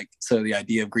book, like, so the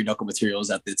idea of green knuckle material is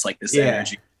that it's like this Yeah.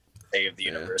 energy of the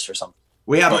Yeah. universe or something.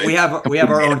 We have But we have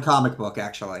our own comic book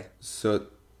actually. So,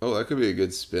 that could be a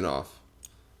good spin-off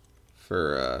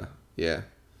for, yeah.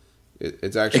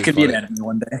 It's actually It could be an funny. anime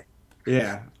one day.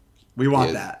 Yeah, we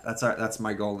want Yeah. that. That's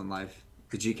my goal in life.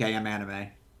 The GKM anime.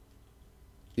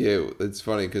 Yeah, it's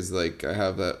funny because like I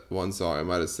have that one song. I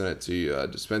might have sent it to you,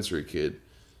 Dispensary Kid,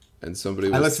 and somebody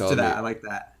was I listened to telling that. I me. like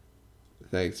that.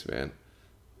 Thanks, man.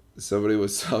 Somebody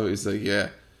was telling me, he's like, yeah,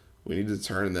 we need to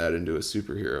turn that into a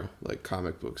superhero, like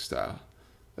comic book style,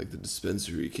 like the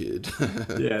Dispensary Kid.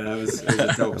 Yeah, it was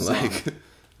a dope And, song. like,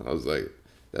 I was like,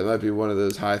 that might be one of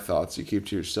those high thoughts you keep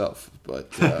to yourself,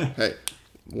 but hey,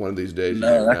 one of these days you No,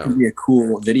 never that know. could be a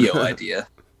cool video idea.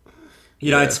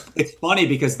 Yeah. It's funny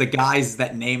because the guys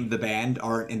that named the band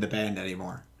aren't in the band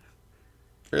anymore.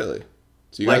 Really?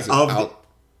 So you Like, guys have of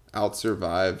out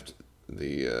survived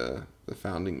the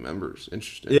founding members.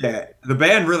 Interesting. Yeah, the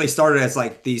band really started as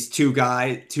like these two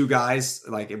guys.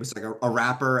 Like it was like a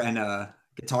rapper and a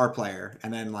guitar player,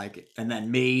 and then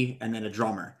me, and then a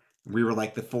drummer. We were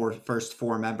like the first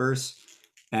four members,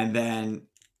 and then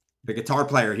the guitar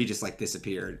player he just like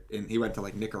disappeared, and he went to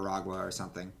like Nicaragua or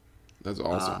something. That's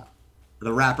awesome.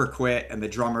 The rapper quit, and the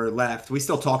drummer left. We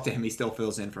still talk to him. He still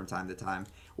fills in from time to time.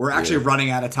 We're actually Yeah. running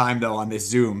out of time though on this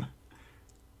Zoom.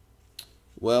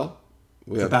 Well,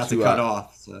 we It's have about to two cut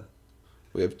off. So.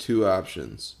 We have two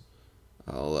options.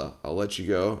 I'll let you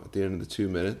go at the end of the 2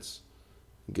 minutes,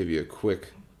 and give you a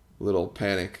quick little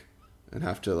panic, and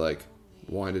have to like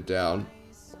wind it down,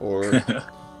 or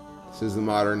this is the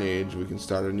modern age. We can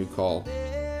start a new call.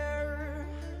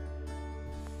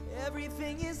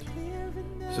 Everything is clear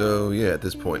enough. So yeah, at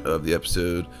this point of the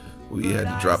episode, we had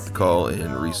to drop the call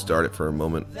and restart it for a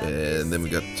moment, and then we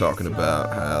got to talking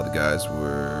about how the guys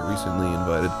were recently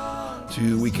invited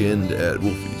to Weekend at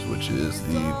Wolfie's, which is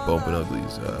the Bumpin'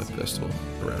 Uglies festival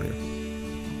around here.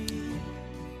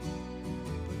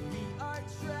 Are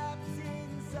trapped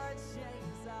in such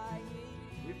anxiety.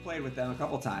 We've played with them a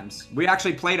couple times. We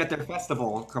actually played at their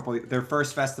festival, their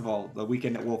first festival, the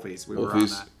Weekend at Wolfie's. We were on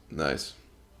Wolfie's, that. nice.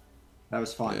 That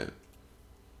was fun. Yeah,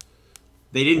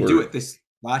 They didn't do Word. it this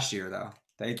last year though.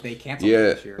 They canceled it yeah,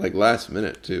 this year. like last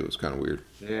minute too. It was kind of weird,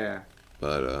 yeah,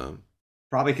 but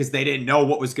probably because they didn't know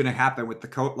what was going to happen with the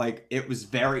coat. Like it was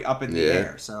very up in the Yeah.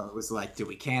 air, so it was like, do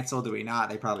we cancel? Do we not?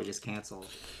 They probably just canceled.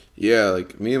 yeah,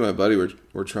 like me and my buddy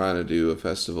were trying to do a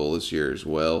festival this year as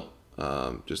well,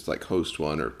 just like host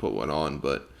one or put one on,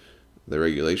 but the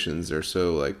regulations are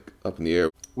so like up in the air.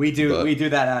 We do But-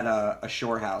 that at a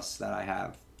shore house that I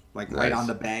have, like right Nice. on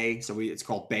the bay. So it's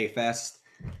called Bay Fest.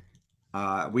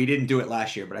 We didn't do it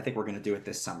last year, but I think we're going to do it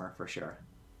this summer for sure.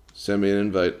 Send me an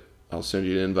invite. I'll send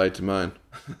you an invite to mine.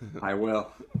 I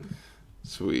will.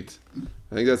 Sweet.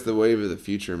 I think that's the wave of the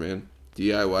future, man.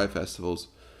 DIY festivals.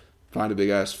 Find a big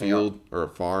ass field or a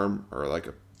farm or like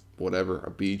a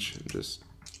beach, and just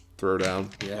throw down.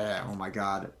 Yeah. Oh my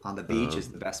God. On the beach is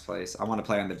the best place. I want to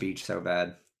play on the beach so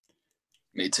bad.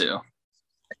 Me too.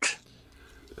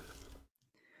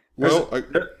 Well,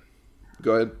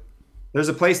 go ahead. There's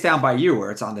a place down by you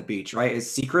where it's on the beach, right? Is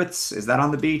Secrets? Is that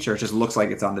on the beach, or it just looks like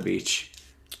it's on the beach?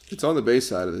 It's on the bay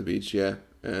side of the beach, yeah.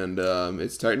 And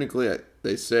it's technically,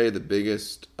 they say, the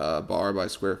biggest bar by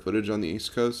square footage on the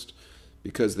East Coast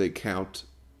because they count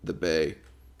the bay,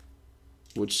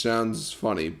 which sounds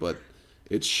funny, but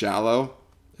it's shallow,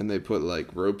 and they put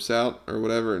like ropes out or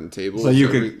whatever and tables. So you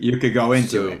could go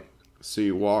into it. So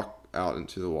you walk out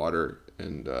into the water,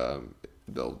 and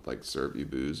they'll like serve you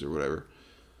booze or whatever.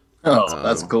 Oh,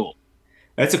 that's cool.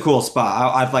 It's a cool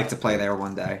spot. I'd like to play there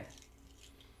one day.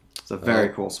 It's a very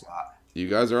cool spot. You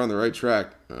guys are on the right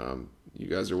track. You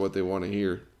guys are what they want to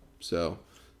hear. So,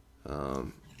 I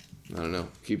don't know.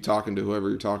 Keep talking to whoever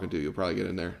you're talking to. You'll probably get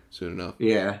in there soon enough.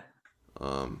 Yeah.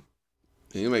 And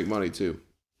you'll make money too.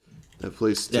 That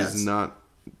place does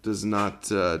not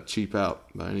cheap out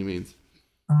by any means.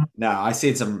 No, I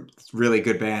seen some really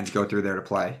good bands go through there to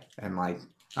play, and like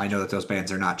I know that those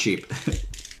bands are not cheap.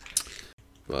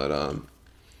 But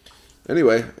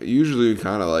anyway, usually we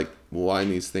kind of like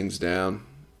wind these things down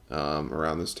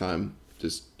around this time.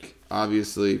 Just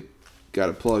obviously got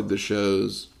to plug the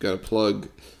shows, got to plug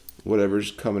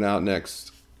whatever's coming out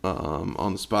next on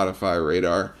the Spotify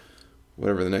radar,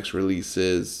 whatever the next release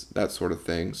is, that sort of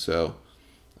thing. So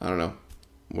I don't know.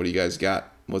 What do you guys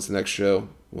got? What's the next show?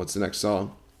 What's the next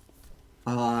song?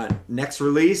 Next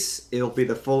release, it'll be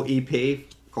the full EP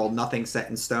called Nothing Set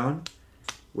in Stone,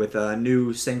 with a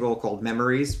new single called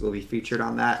Memories. Will be featured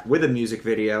on that with a music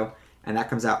video, and that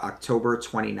comes out October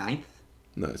 29th.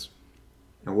 Nice.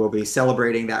 And we'll be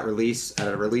celebrating that release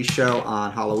at a release show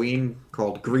on Halloween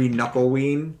called Green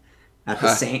Knuckleween at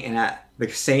the Saint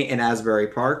in Asbury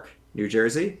Park, New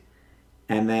Jersey.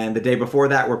 And then the day before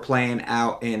that, we're playing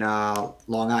out in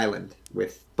Long Island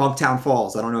with Bumptown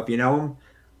Falls. I don't know if you know them.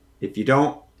 If you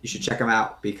don't, you should check them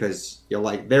out because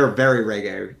they're very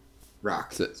reggae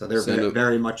rock. So they're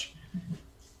very much.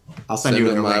 I'll send you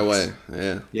their my links. way.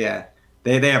 Yeah. Yeah.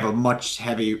 They have a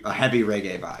heavy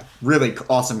reggae vibe. Really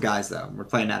awesome guys though. We're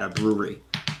playing at a brewery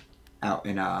out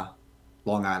in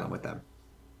Long Island with them.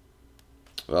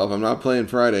 Well, if I'm not playing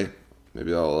Friday,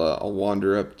 maybe I'll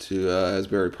wander up to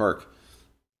Asbury Park.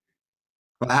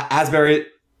 Well,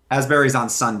 Asbury's on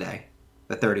Sunday,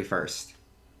 the 31st.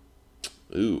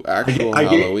 Ooh, actual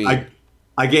Halloween.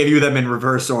 I gave you them in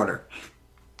reverse order.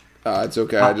 It's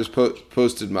okay. I just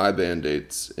posted my band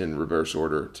dates in reverse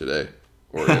order today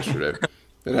or yesterday.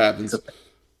 It happens.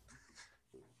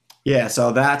 Yeah,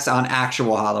 so that's on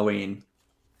actual Halloween.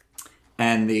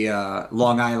 And the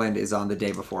Long Island is on the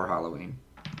day before Halloween.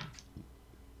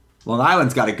 Long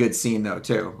Island's got a good scene, though,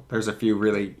 too. There's a few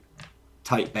really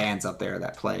tight bands up there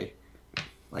that play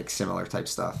like similar type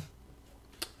stuff.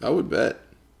 I would bet.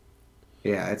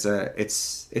 Yeah, it's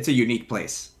a unique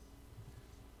place.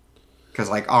 Because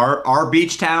like our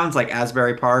beach towns, like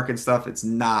Asbury Park and stuff, it's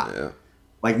not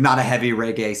not a heavy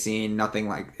reggae scene. Nothing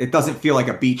like it doesn't feel like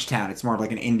a beach town. It's more of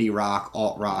like an indie rock,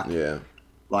 alt rock. Yeah.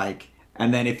 Like,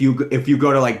 and then if you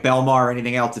go to like Belmar or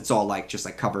anything else, it's all like just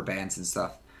like cover bands and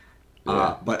stuff.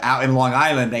 Yeah. But out in Long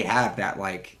Island, they have that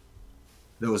like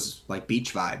those like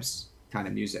beach vibes kind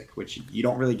of music, which you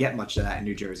don't really get much of that in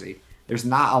New Jersey. There's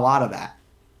not a lot of that.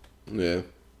 Yeah.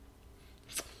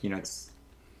 You know, that's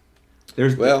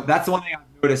the one thing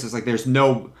I've noticed is like there's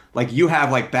no like you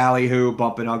have like Ballyhoo,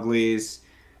 Bumpin' Uglies,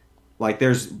 like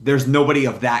there's nobody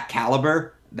of that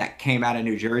caliber that came out of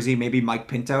New Jersey. Maybe Mike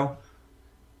Pinto,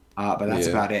 but that's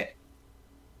about it.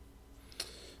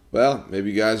 Well,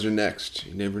 maybe you guys are next.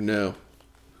 You never know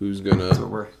who's gonna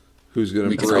break.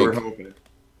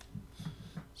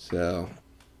 So,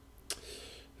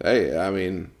 hey, I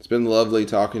mean, it's been lovely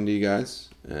talking to you guys,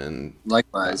 and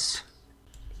likewise.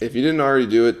 If you didn't already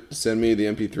do it, send me the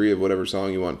MP3 of whatever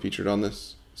song you want featured on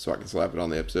this, so I can slap it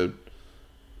on the episode.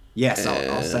 Yes,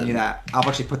 I'll send you that. I'll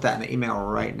actually put that in the email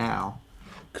right now.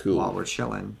 Cool. While we're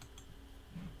chilling.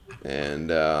 And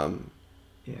yeah,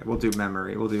 we'll do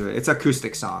Memory. We'll do it. It's an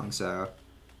acoustic song, so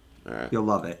all right. You'll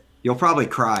love it. You'll probably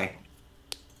cry.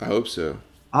 I hope so.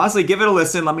 Honestly, give it a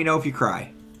listen. Let me know if you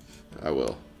cry. I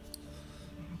will.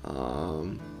 I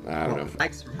don't know.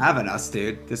 Thanks for having us,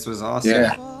 dude. This was awesome.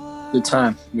 Yeah, good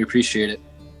time. We appreciate it.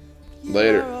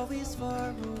 Later.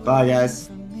 Bye, guys.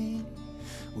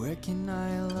 Where can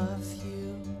I love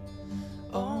you?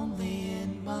 Only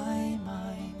in my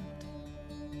mind.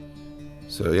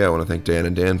 So yeah, I want to thank Dan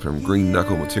and Dan from Green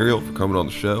Knuckle Material for coming on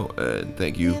the show, and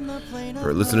thank you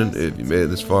for listening. If you made it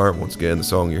this far, once again, the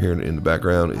song you're hearing in the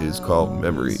background is called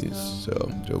Memories. So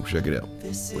go check it out.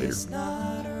 Later. Is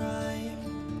not right.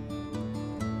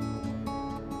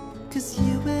 'Cause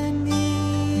you and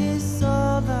me is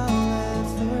all I'll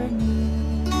ever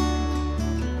need.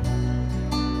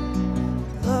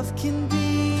 Love can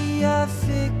be a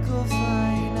fickle,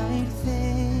 finite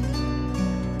thing.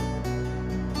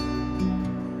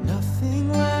 Nothing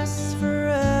lasts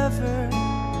forever.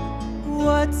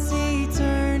 What's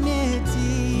eternity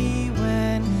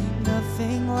when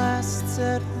nothing lasts?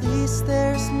 At least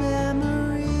there's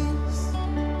memories.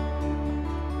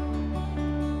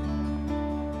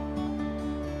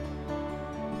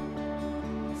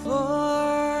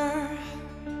 For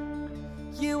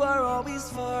you are always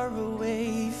far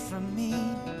away from me,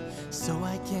 so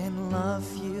I can love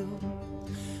you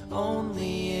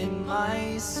only in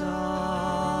my song.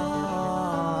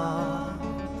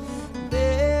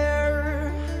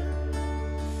 There,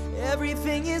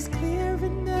 everything is clear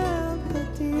in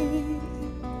melody,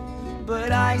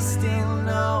 but I still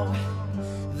know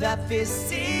that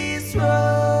this is wrong.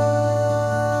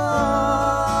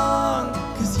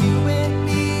 'Cause you and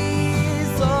me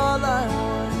is all I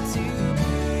want to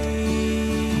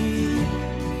be,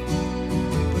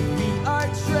 but we are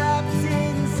trapped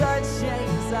in such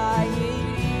anxiety.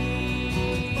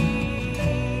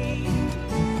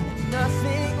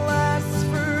 Nothing lasts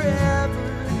forever.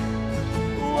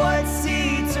 What's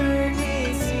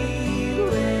eternity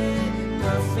when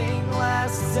nothing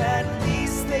lasts? At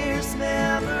least there's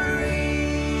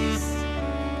memories.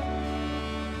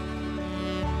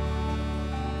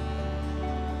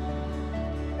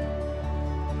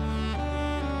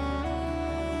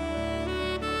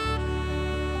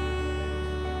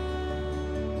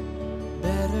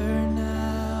 Better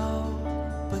now,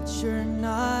 but you're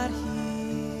not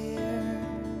here.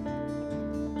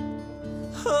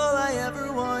 All I ever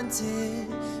wanted,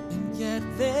 and yet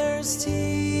there's tears.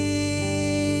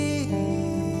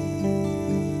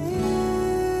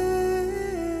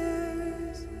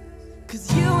 'Cause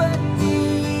you and me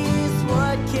is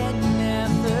what can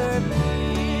never be.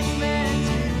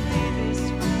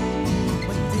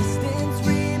 When distance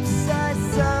rips us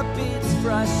up, it's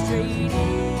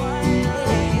frustrating.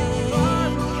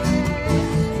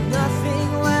 Nothing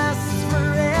lasts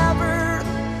forever.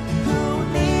 Who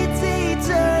needs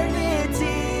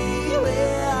eternity?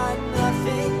 Yeah,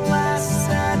 nothing lasts.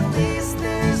 At least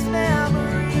there's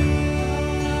memories.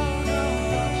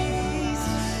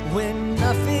 When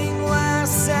nothing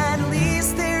lasts, at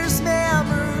least there's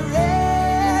memories.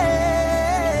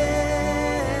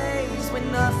 When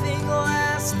nothing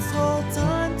lasts, hold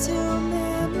on to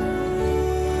memories.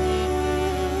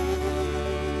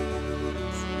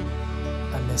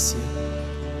 I miss you.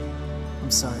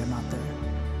 I'm sorry I'm not there.